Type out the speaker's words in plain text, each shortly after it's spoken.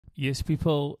Yes,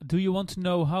 people, do you want to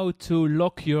know how to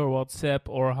lock your WhatsApp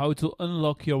or how to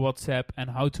unlock your WhatsApp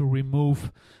and how to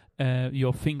remove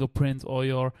your fingerprint or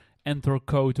your enter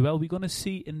code? Well, we're going to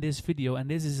see in this video,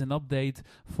 and this is an update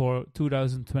for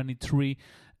 2023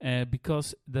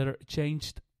 because there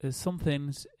changed some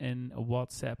things in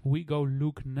WhatsApp. We go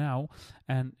look now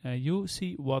and you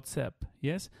see WhatsApp,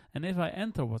 yes? And if I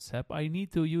enter WhatsApp, I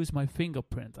need to use my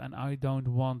fingerprint and I don't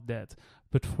want that.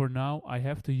 But for now, I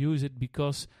have to use it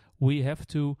because we have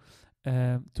to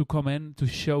come in to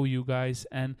show you guys.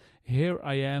 And here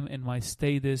I am in my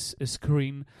status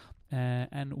screen,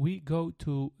 and we go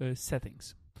to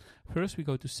settings. First, we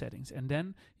go to settings, and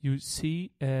then you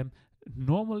see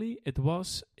normally it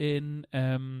was in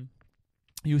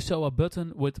you saw a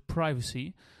button with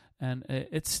privacy, and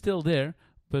it's still there.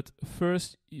 But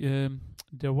first,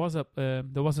 there was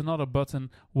another button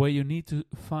where you need to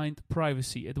find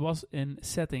privacy. It was in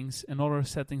settings, another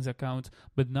settings account,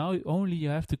 but now only you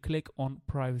have to click on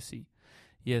privacy.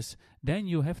 Yes, then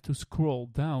you have to scroll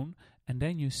down, and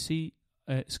then you see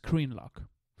screen lock.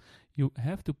 You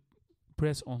have to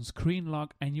press on screen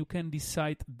lock, and you can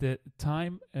decide the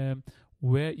time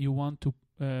where you want to,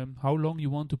 how long you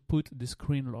want to put the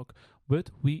screen lock. But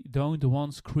we don't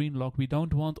want screen lock, we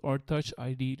don't want our touch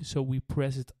ID, so we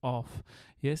press it off.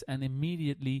 Yes, and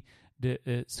immediately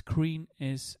the screen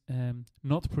is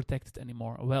not protected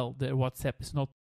anymore. Well, the WhatsApp is not